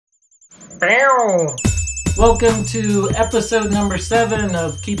Welcome to episode number 7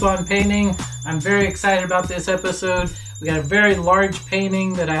 of Keep On Painting. I'm very excited about this episode. We got a very large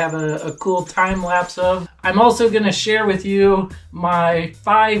painting that I have a cool time lapse of. I'm also going to share with you my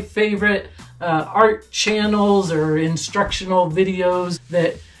 5 favorite art channels or instructional videos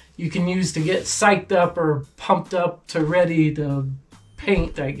that you can use to get psyched up or pumped up to ready to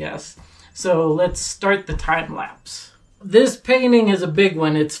paint, I guess. So let's start the time lapse. This painting is a big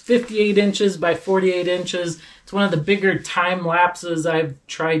one. It's 58 inches by 48 inches. It's one of the bigger time lapses I've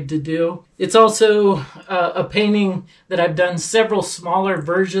tried to do. It's also a painting that I've done several smaller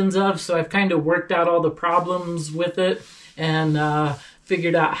versions of, so I've kind of worked out all the problems with it and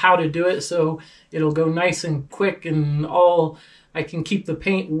figured out how to do it so it'll go nice and quick and I can keep the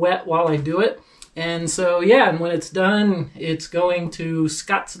paint wet while I do it. And so yeah, and when it's done, it's going to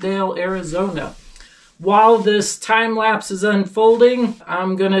Scottsdale, Arizona. While this time lapse is unfolding,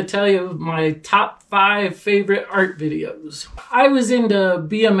 I'm going to tell you my top 5 favorite art videos. I was into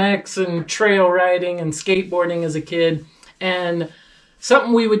BMX and trail riding and skateboarding as a kid, and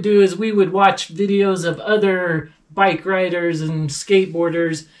something we would do is we would watch videos of other bike riders and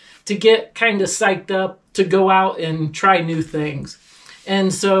skateboarders to get kind of psyched up to go out and try new things.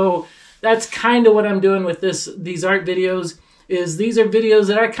 And so that's kind of what I'm doing with these art videos. These are videos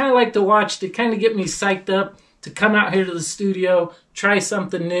that I kind of like to watch to kind of get me psyched up to come out here to the studio, try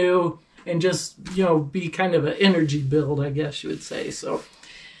something new, and just, you know, be kind of an energy build, I guess you would say. So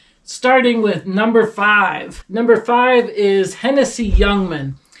starting with number 5. Number 5 is Hennessy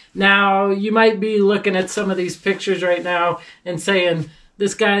Youngman. Now, you might be looking at some of these pictures right now and saying,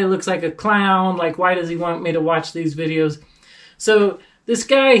 this guy looks like a clown, like why does he want me to watch these videos? So this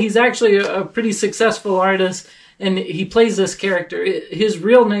guy, he's actually a pretty successful artist, and he plays this character. His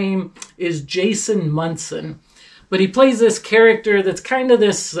real name is Jason Munson. But he plays this character that's kind of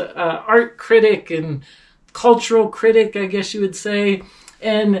this art critic and cultural critic, I guess you would say.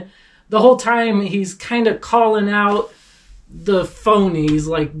 And the whole time he's kind of calling out the phonies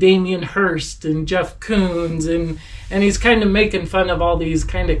like Damien Hirst and Jeff Koons. And he's kind of making fun of all these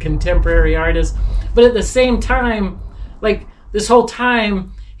kind of contemporary artists. But at the same time, like this whole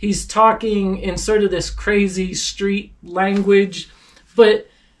time, he's talking in sort of this crazy street language, but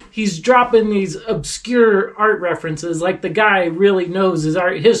he's dropping these obscure art references. Like the guy really knows his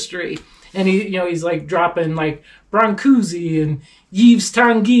art history, and he's like dropping like Brancusi and Yves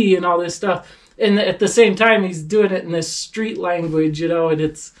Tanguy and all this stuff. And at the same time, he's doing it in this street language,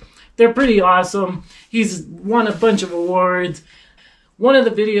 and they're pretty awesome. He's won a bunch of awards. One of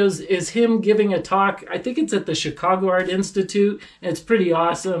the videos is him giving a talk. I think it's at the Chicago Art Institute, and it's pretty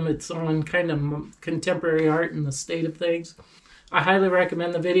awesome. It's on kind of contemporary art and the state of things. I highly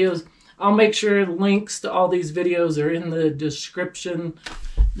recommend the videos. I'll make sure links to all these videos are in the description.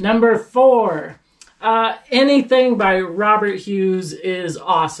 Number 4, anything by Robert Hughes is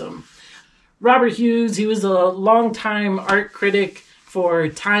awesome. Robert Hughes, he was a longtime art critic for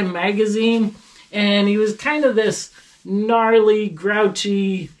Time magazine, and he was kind of this gnarly,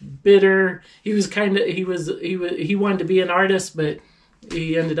 grouchy, bitter. He wanted to be an artist, but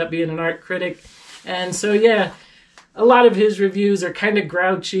he ended up being an art critic. And so yeah, a lot of his reviews are kind of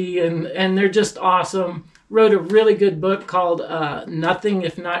grouchy and they're just awesome. Wrote a really good book called Nothing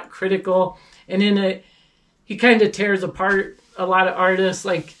If Not Critical, and in it he kind of tears apart a lot of artists.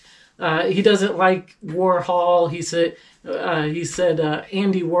 Like he doesn't like Warhol. He said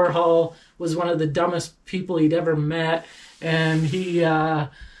Andy Warhol was one of the dumbest people he'd ever met, and he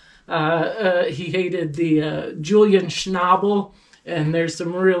hated the Julian Schnabel, and there's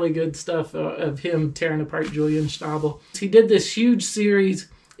some really good stuff of him tearing apart Julian Schnabel. He did this huge series.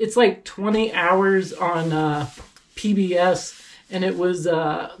 It's like 20 hours on PBS, and it was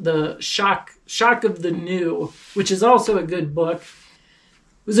the Shock of the New, which is also a good book.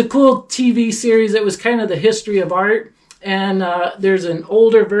 It was a cool TV series that was kind of the history of art. And there's an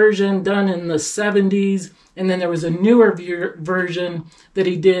older version done in the 70s, and then there was a newer version that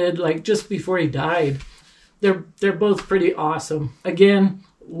he did like just before he died. They're both pretty awesome. Again,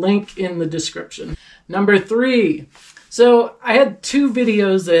 link in the description. Number 3. So I had 2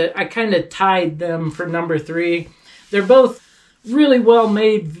 videos that I kind of tied them for number 3. They're both really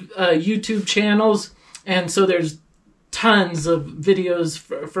well-made YouTube channels, and so there's tons of videos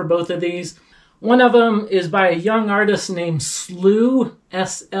for both of these. One of them is by a young artist named Slew,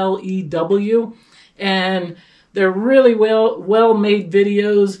 S-L-E-W, and they're really well-made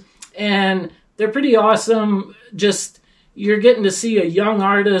videos, and they're pretty awesome. Just, you're getting to see a young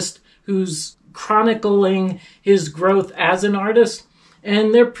artist who's chronicling his growth as an artist,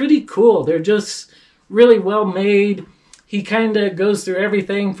 and they're pretty cool. They're just really well-made. He kind of goes through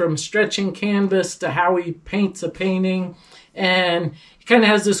everything from stretching canvas to how he paints a painting. And he kind of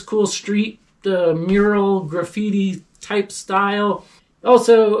has this cool street mural graffiti type style.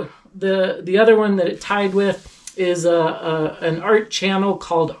 Also, the other one that it tied with is an art channel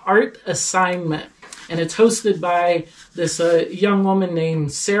called Art Assignment. And it's hosted by this young woman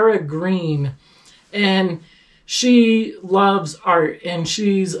named Sarah Green. And she loves art, and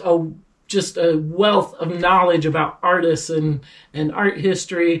she's just a wealth of knowledge about artists and art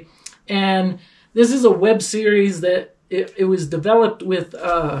history. And this is a web series that it was developed with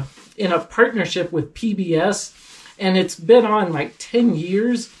in a partnership with PBS, and it's been on like 10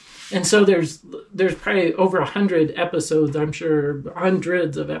 years. And so there's probably over 100 episodes, I'm sure,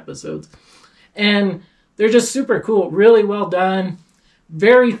 hundreds of episodes. And they're just super cool, really well done,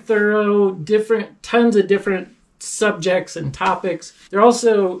 very thorough, tons of different subjects and topics.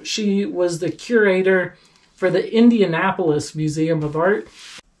 She was the curator for the Indianapolis Museum of Art.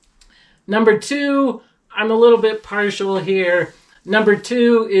 Number 2, I'm a little bit partial here. Number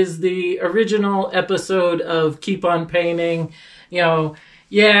 2 is the original episode of Keep on Painting. You know,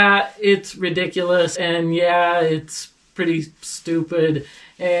 yeah, it's ridiculous, and yeah, it's pretty stupid,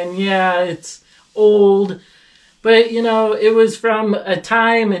 and yeah, it's old. But, you know, it was from a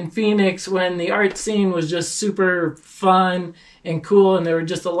time in Phoenix when the art scene was just super fun and cool, and there were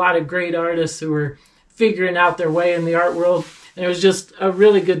just a lot of great artists who were figuring out their way in the art world. And it was just a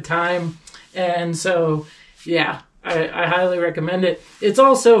really good time. And so, yeah, I highly recommend it. It's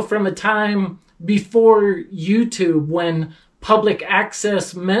also from a time before YouTube when public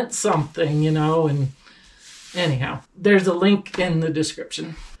access meant something, you know, and anyhow, there's a link in the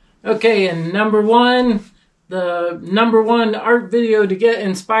description. Okay, and number 1, the number 1 art video to get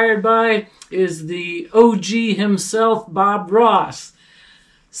inspired by is the OG himself, Bob Ross.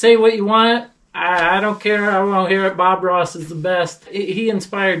 Say what you want. I don't care. I won't hear it. Bob Ross is the best. He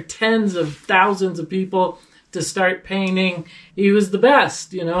inspired tens of thousands of people to start painting. He was the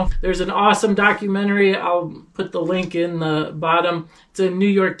best, you know. There's an awesome documentary. I'll put the link in the bottom. It's a New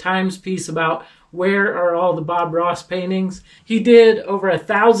York Times piece about where are all the Bob Ross paintings. He did over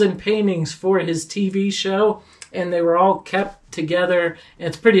 1,000 paintings for his TV show, and they were all kept together. And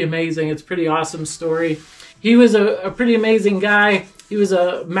it's pretty amazing. It's a pretty awesome story. He was a pretty amazing guy. He was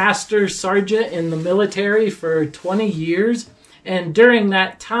a master sergeant in the military for 20 years. And during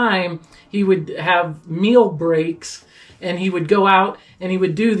that time, he would have meal breaks, and he would go out and he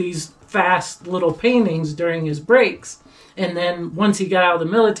would do these fast little paintings during his breaks. And then once he got out of the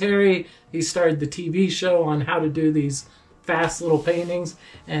military, he started the TV show on how to do these fast little paintings,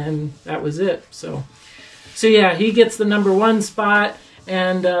 and that was it. So yeah, he gets the number 1 spot,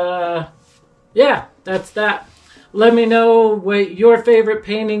 and yeah, that's that. Let me know what your favorite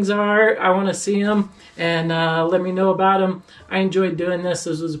paintings are. I want to see them, and let me know about them. I enjoyed doing this.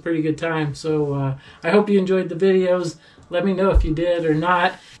 This was a pretty good time. So I hope you enjoyed the videos. Let me know if you did or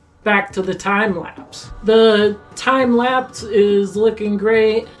not. Back to the time lapse. The time lapse is looking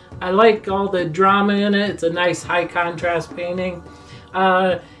great. I like all the drama in it. It's a nice high contrast painting.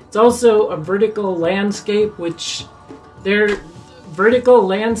 It's also a vertical landscape, which their vertical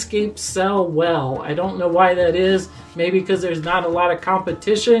landscapes sell well. I don't know why that is. Maybe because there's not a lot of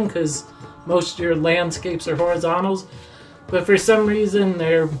competition, because most of your landscapes are horizontals. But for some reason,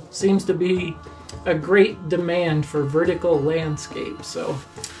 there seems to be a great demand for vertical landscapes. So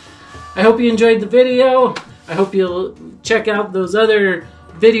I hope you enjoyed the video. I hope you'll check out those other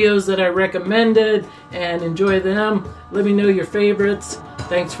videos that I recommended and enjoy them. Let me know your favorites.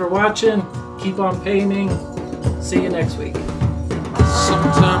 Thanks for watching. Keep on painting. See you next week.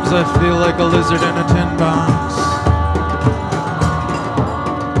 Sometimes I feel like a lizard in a tin box.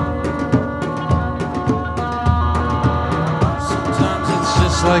 Sometimes it's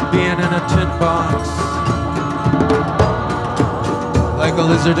just like being in a tin box. Like a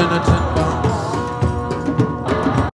lizard in a tin box.